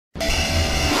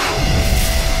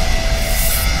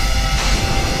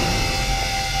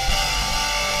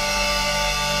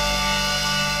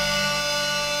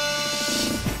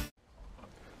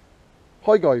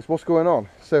Hi guys, what's going on?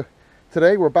 So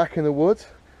today we're back in the woods.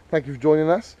 Thank you for joining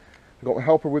us. I've got my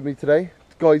helper with me today.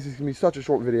 Guys, this is going to be such a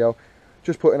short video,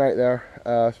 just putting out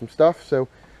there some stuff. So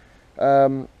a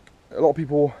lot of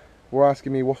people were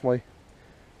asking me what's my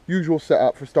usual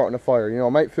setup for starting a fire. You know,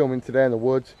 I'm out filming today in the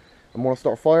woods and want to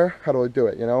start a fire. How do I do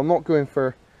it? You know, I'm not going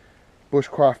for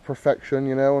bushcraft perfection,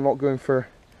 you know, I'm not going for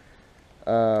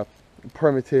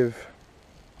primitive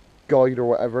guide or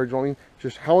whatever, do you know what I mean?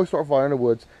 Just how I start a fire in the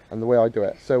woods and the way I do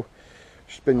it. So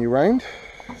spin you round,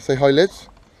 say hi Liz.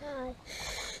 Hi.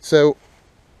 So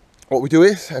what we do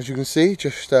is, as you can see,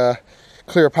 just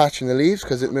clear a patch in the leaves,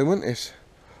 because at the moment it's,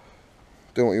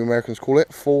 don't know what you Americans call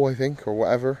it, fall I think, or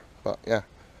whatever, but yeah,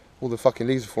 all the fucking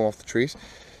leaves are falling off the trees.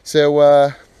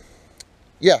 So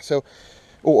yeah, so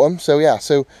autumn, so yeah,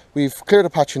 so we've cleared a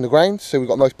patch in the ground, so we've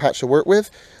got a nice patch to work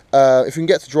with. If you can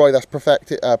get to dry, that's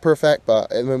perfect,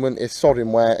 but at the moment it's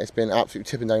sodding wet, it's been absolutely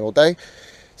tipping down all day.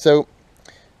 So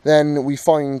then we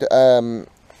find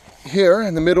here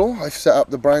in the middle, I've set up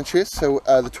the branches, so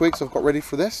the twigs I've got ready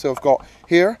for this. So I've got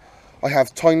here, I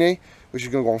have tiny, which is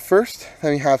going to go on first.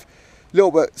 Then we have a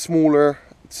little bit smaller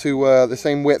to the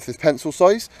same width as pencil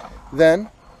size. Then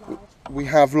we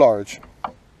have large,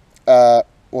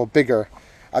 or bigger.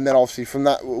 And then obviously from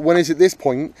that, when it's at this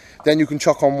point, then you can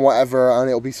chuck on whatever and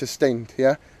it'll be sustained,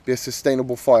 yeah? Be a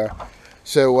sustainable fire.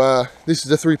 So this is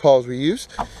the 3 piles we use.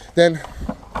 Then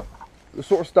the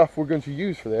sort of stuff we're going to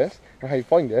use for this, and how you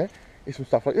find it, is some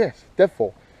stuff like this,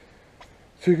 deadfall.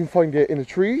 So you can find it in the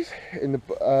trees, in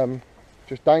the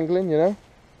just dangling, you know?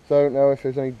 So I don't know if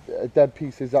there's any dead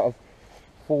pieces that have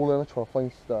fallen. I'm trying to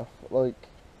find stuff like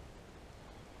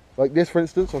this, for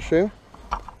instance. I'll show you.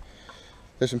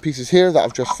 There's some pieces here that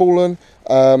have just fallen.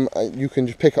 You can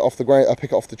just pick it off the ground,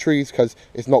 pick it off the trees, because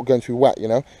it's not going to be wet, you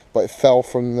know, but it fell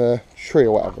from the tree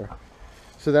or whatever.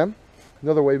 So then,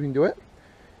 another way we can do it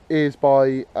is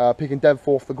by picking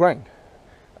deadfall off the ground,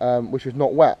 which is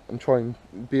not wet, and try and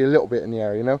be a little bit in the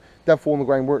air, you know. Deadfall on the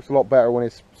ground works a lot better when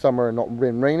it's summer and not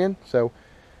raining. So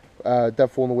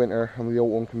deadfall in the winter and the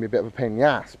autumn can be a bit of a pain in the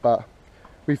ass, but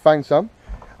we found some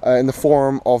in the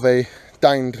form of a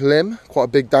downed limb, quite a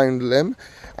big downed limb,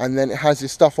 and then it has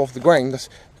this stuff off the ground that's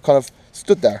kind of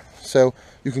stood there, so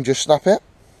you can just snap it.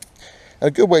 And a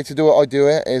good way to do it, I do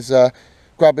it, is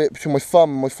grab it between my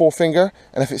thumb and my forefinger,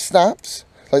 and if it snaps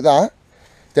like that,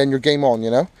 then you're game on,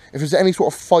 you know. If there's any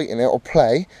sort of fight in it or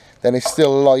play, then it's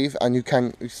still alive and you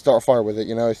can start a fire with it,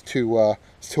 you know. It's too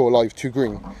alive, too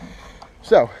green.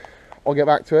 So I'll get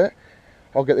back to it,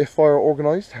 I'll get this fire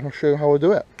organised and I'll show you how I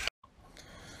do it.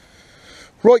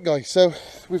 Right guys, so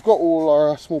we've got all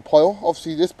our small pile.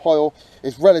 Obviously this pile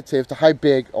is relative to how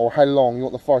big or how long you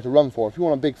want the fire to run for. If you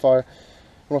want a big fire,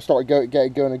 you want to start get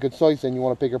it going a good size, then you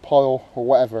want a bigger pile or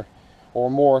whatever, or a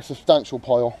more substantial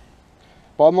pile.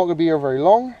 But I'm not going to be here very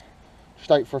long,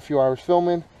 just out for a few hours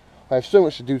filming. I have so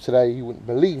much to do today you wouldn't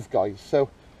believe, guys.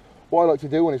 So what I like to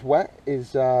do when it's wet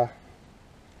is get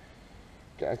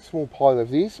a small pile of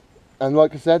these, and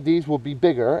like I said, these will be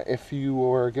bigger if you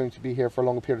were going to be here for a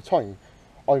longer period of time.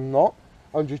 I'm not.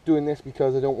 I'm just doing this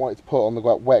because I don't want it to put on the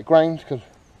wet ground, because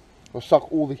it'll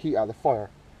suck all the heat out of the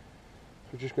fire.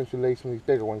 So we're just going to lay some of these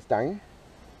bigger ones down.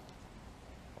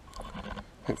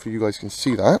 Hopefully you guys can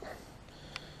see that.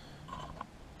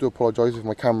 Do apologise if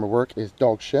my camera work is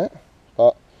dog shit,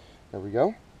 but there we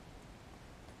go.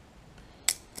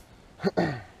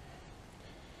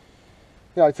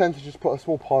 Yeah, I tend to just put a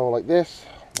small pile like this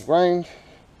on the ground,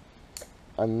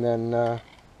 and then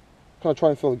kind of try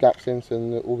and fill the gaps in so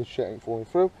that all the shit ain't falling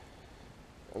through,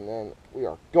 and then we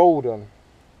are golden.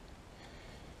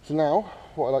 So now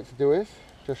what I like to do is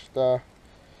just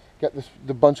get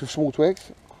the bunch of small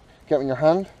twigs, get them in your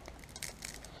hand,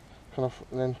 and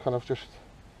then just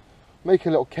make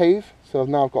a little cave. So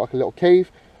now I've got like a little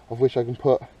cave of which I can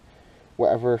put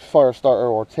whatever fire starter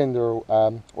or tinder,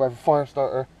 whatever fire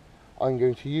starter I'm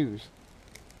going to use.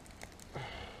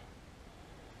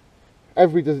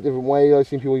 Everybody does it a different way. I've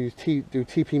seen people do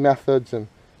TP methods and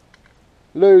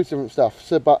loads of different stuff.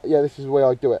 So, but yeah, this is the way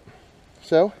I do it.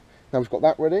 So now we've got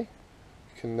that ready, you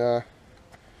can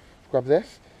grab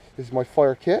this. This is my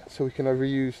fire kit, so we can either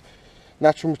use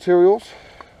natural materials.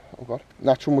 Oh god,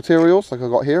 natural materials like I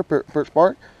got here, birch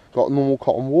bark. Got normal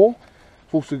cotton wool.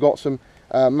 I've also got some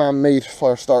man-made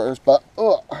fire starters, but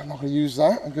I'm not going to use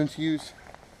that. I'm going to use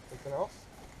something else.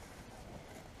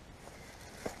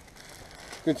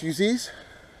 Going to use these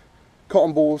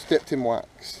cotton balls dipped in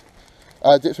wax.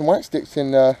 Dipped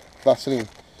in Vaseline.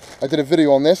 I did a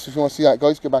video on this. If you want to see that,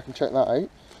 guys, go back and check that out on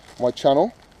my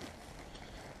channel.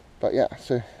 But yeah,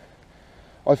 so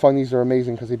I find these are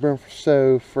amazing because they burn for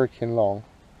so freaking long.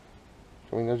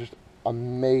 I mean, they're just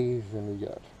amazingly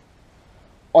good.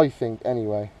 I think,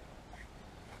 anyway.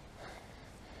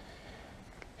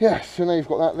 Yeah, so now you've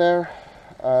got that there.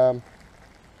 You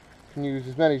can use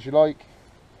as many as you like.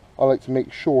 I like to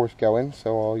make sure it's going,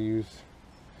 so I'll use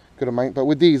a good amount. But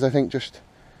with these, I think just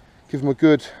give them a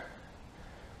good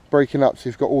breaking up so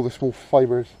you've got all the small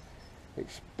fibres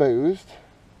exposed.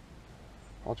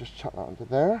 I'll just chuck that into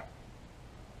there,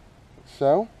 like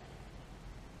so.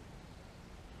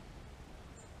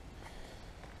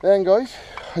 Then guys,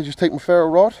 I just take my ferro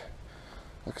rod.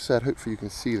 Like I said, hopefully you can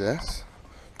see this.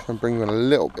 Try and bring you in a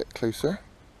little bit closer.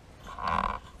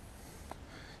 There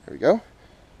we go.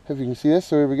 Hope you can see this.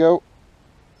 So here we go.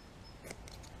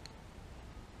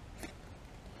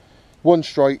 One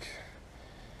strike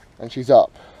and she's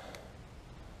up.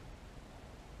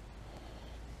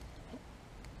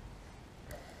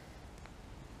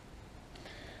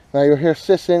 Now you'll hear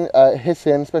hissing,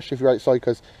 especially if you're outside,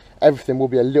 because everything will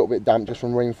be a little bit damp just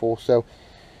from rainfall, so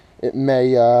it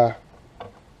may be a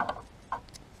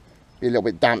little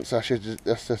bit damp, so I should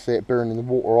just say it burning the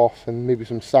water off, and maybe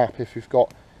some sap if you've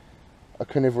got a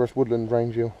carnivorous woodland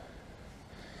around you.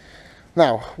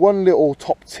 Now, one little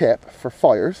top tip for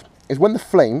fires is when the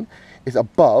flame is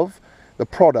above the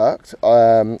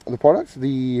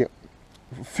the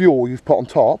fuel you've put on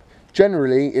top,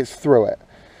 generally it's through it.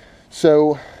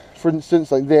 So, for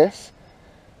instance, like this,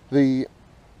 the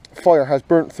fire has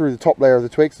burnt through the top layer of the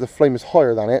twigs, the flame is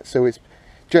higher than it, so it's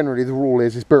generally, the rule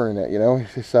is it's burning it, you know,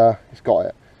 it's got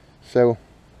it. So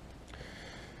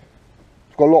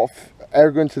I've got a lot of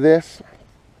air going to this,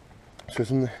 so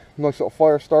some nice little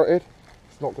fire started.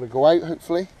 It's not going to go out,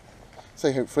 hopefully. I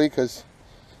say hopefully because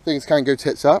things can go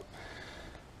tits up.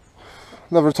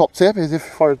 Another top tip is if the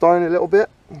fire's dying a little bit,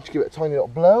 just give it a tiny little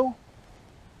blow.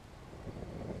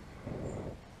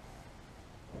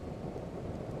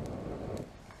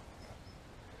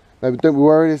 Now don't be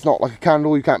worried, it's not like a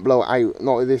candle, you can't blow it out,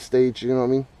 not at this stage, you know what I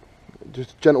mean?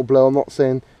 Just a gentle blow. I'm not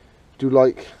saying do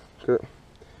like Three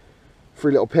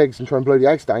Little Pigs and try and blow the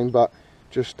house down, but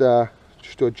just do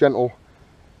a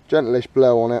gentle-ish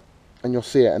blow on it and you'll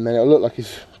see it, and then it'll look like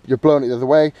you're blowing it the other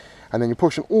way, and then you're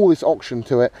pushing all this oxygen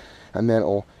to it, and then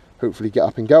it'll hopefully get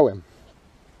up and going.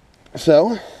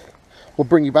 So, we'll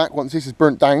bring you back once this is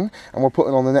burnt down and we're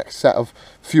putting on the next set of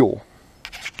fuel.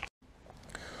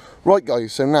 Right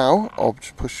guys, so now, I'll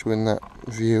just push you in that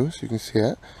view so you can see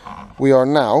it. We are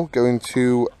now going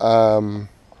to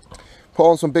put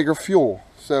on some bigger fuel.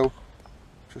 So,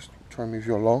 just try and move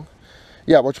you along.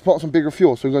 Yeah, we'll just put on some bigger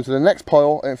fuel. So we're going to the next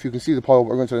pile, and if you can see the pile,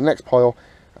 we're going to the next pile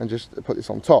and just put this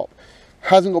on top.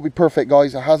 Hasn't got to be perfect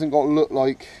guys, it hasn't got to look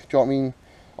like, do you know what I mean,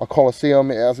 a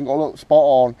Colosseum. It hasn't got to look spot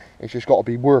on, it's just got to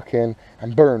be working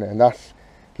and burning. That's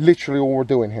literally all we're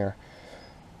doing here.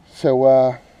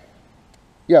 So,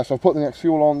 yeah, so I've put the next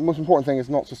fuel on. The most important thing is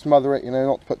not to smother it, you know,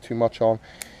 not to put too much on.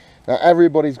 Now,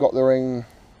 everybody's got their own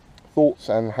thoughts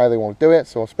and how they want to do it,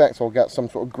 so I expect I'll get some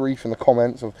sort of grief in the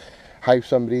comments of how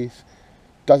somebody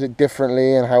does it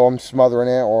differently and how I'm smothering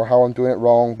it or how I'm doing it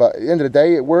wrong. But at the end of the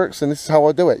day, it works, and this is how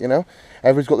I do it, you know.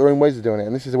 Everybody's got their own ways of doing it,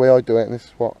 and this is the way I do it, and this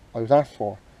is what I was asked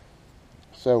for.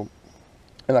 So,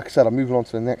 and like I said, I'm moving on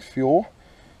to the next fuel,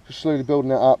 just slowly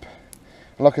building it up.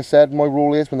 Like I said, my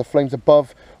rule is when the flame's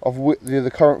above of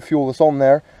the current fuel that's on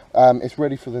there, it's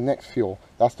ready for the next fuel.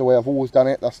 That's the way I've always done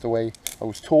it. That's the way I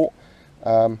was taught.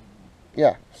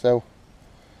 Yeah, so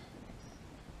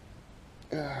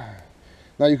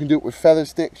now you can do it with feather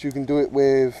sticks. You can do it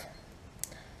with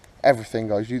everything,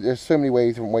 guys. There's so many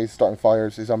different ways of starting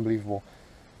fires. It's unbelievable.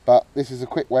 But this is a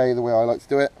quick way, the way I like to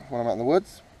do it when I'm out in the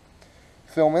woods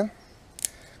filming,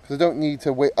 because I don't need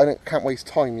to wait. Can't waste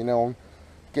time, you know. I'm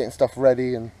getting stuff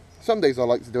ready, and some days I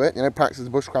like to do it, you know, practice the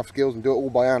bushcraft skills and do it all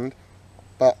by hand,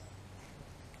 but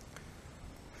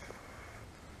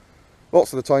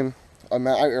lots of the time I'm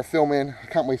out here filming, I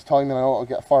can't waste time, and I want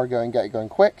to get a fire going, get it going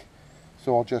quick,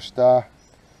 so I'll just do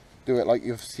it like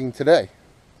you've seen today.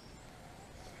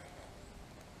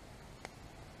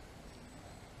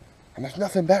 And there's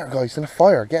nothing better, guys, than a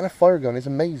fire. Getting a fire going is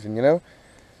amazing, you know,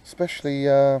 especially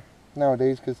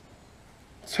nowadays, because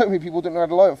so many people don't know how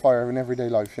to light a fire in everyday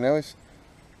life, you know. It's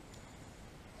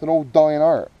an old dying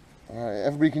art.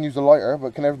 Everybody can use a lighter,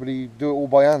 but can everybody do it all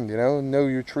by hand, you know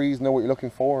your trees, know what you're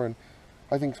looking for, and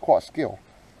I think it's quite a skill.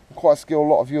 Quite a skill a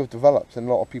lot of you have developed, and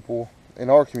a lot of people in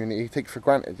our community take for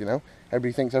granted, you know.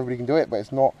 Everybody thinks everybody can do it, but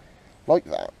it's not like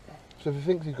that. So if you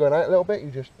think you're going out a little bit, you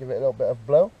just give it a little bit of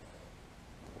blow.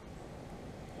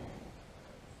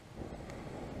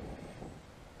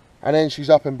 And then she's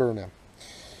up and burning.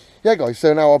 Yeah guys,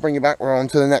 so now I'll bring you back, we're on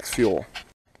to the next fuel.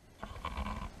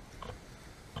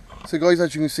 So guys,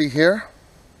 as you can see here,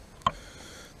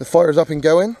 the fire's up and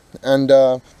going, and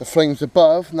the flames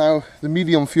above. Now the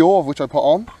medium fuel, of which I put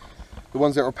on, the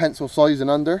ones that are pencil size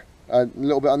and under, a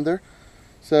little bit under.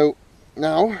 So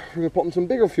now we're going to put on some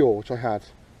bigger fuel, which I had,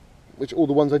 which all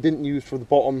the ones I didn't use for the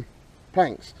bottom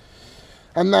planks.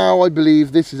 And now I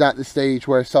believe this is at the stage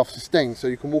where it's self-sustained, so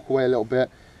you can walk away a little bit,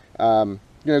 you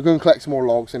know, go and collect some more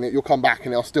logs, and you'll come back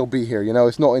and it'll still be here. You know,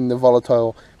 it's not in the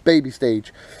volatile baby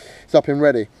stage. It's up and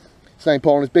ready. So you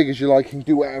put on as big as you like and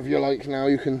do whatever you like. Now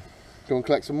you can go and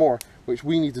collect some more, which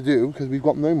we need to do because we've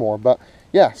got no more. But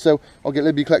yeah, so I'll get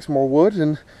Libby collect some more wood.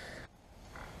 And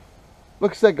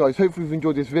like I said, guys, hopefully you've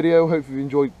enjoyed this video. Hopefully you've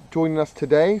enjoyed joining us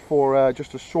today for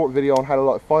just a short video on how to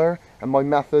light a fire and my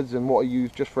methods and what I use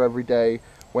just for every day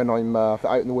when I'm out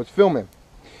in the woods filming.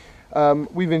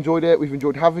 We've enjoyed it. We've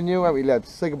enjoyed having you, haven't we, lads?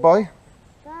 Say goodbye.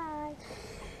 Bye.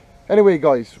 Anyway,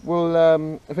 guys,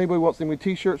 well, if anybody wants any with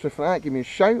t-shirts or anything like that, give me a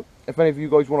shout. If any of you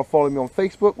guys want to follow me on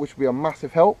Facebook, which would be a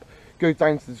massive help, go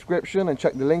down to the description and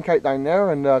check the link out down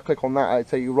there, and click on that. It'll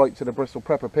take you right to the Bristol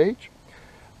Prepper page.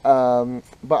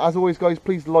 But as always, guys,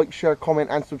 please like, share,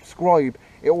 comment and subscribe.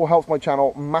 It all helps my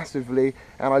channel massively,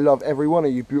 and I love every one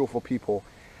of you beautiful people.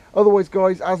 Otherwise,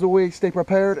 guys, as always, stay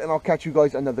prepared, and I'll catch you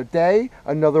guys another day,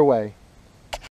 another way.